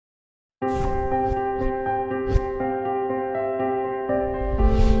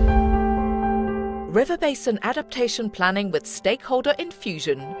River Basin Adaptation Planning with Stakeholder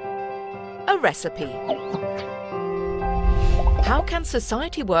Infusion. A recipe. How can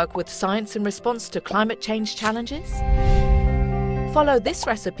society work with science in response to climate change challenges? Follow this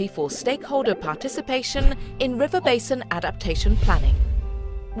recipe for stakeholder participation in river basin adaptation planning.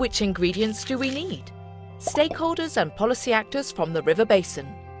 Which ingredients do we need? Stakeholders and policy actors from the river basin.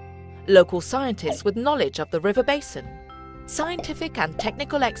 Local scientists with knowledge of the river basin. Scientific and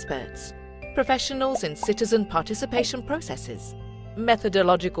technical experts. Professionals in citizen participation processes.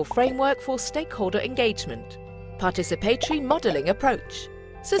 Methodological framework for stakeholder engagement. Participatory modelling approach.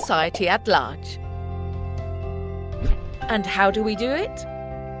 Society at large. And how do we do it?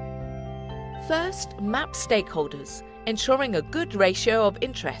 First, map stakeholders, ensuring a good ratio of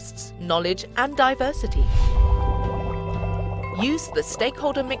interests, knowledge and diversity. Use the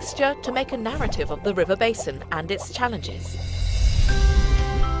stakeholder mixture to make a narrative of the river basin and its challenges.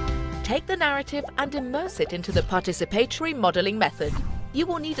 Take the narrative and immerse it into the participatory modelling method. You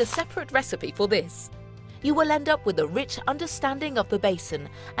will need a separate recipe for this. You will end up with a rich understanding of the basin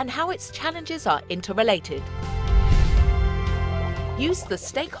and how its challenges are interrelated. Use the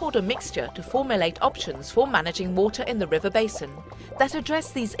stakeholder mixture to formulate options for managing water in the river basin that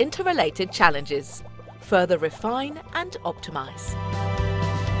address these interrelated challenges. Further refine and optimize.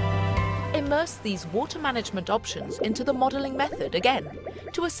 Immerse these water management options into the modelling method again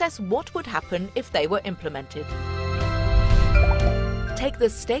to assess what would happen if they were implemented. Take the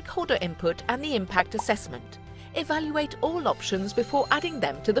stakeholder input and the impact assessment. Evaluate all options before adding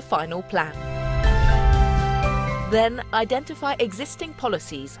them to the final plan. Then identify existing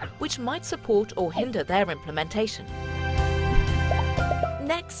policies which might support or hinder their implementation.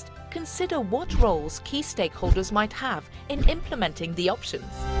 Next, consider what roles key stakeholders might have in implementing the options.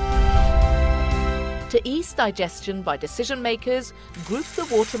 To ease digestion by decision makers, group the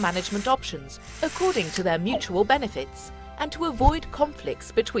water management options according to their mutual benefits and to avoid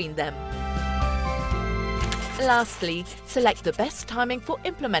conflicts between them. Lastly, select the best timing for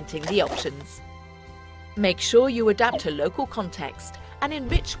implementing the options. Make sure you adapt to local context and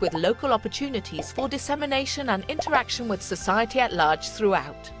enrich with local opportunities for dissemination and interaction with society at large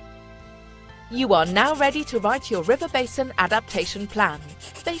throughout. You are now ready to write your river basin adaptation plan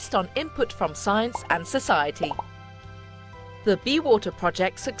based on input from science and society. The Be Water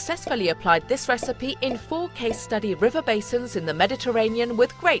project successfully applied this recipe in 4 case study river basins in the Mediterranean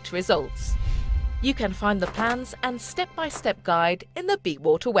with great results. You can find the plans and step-by-step guide in the Be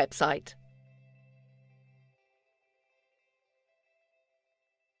Water website.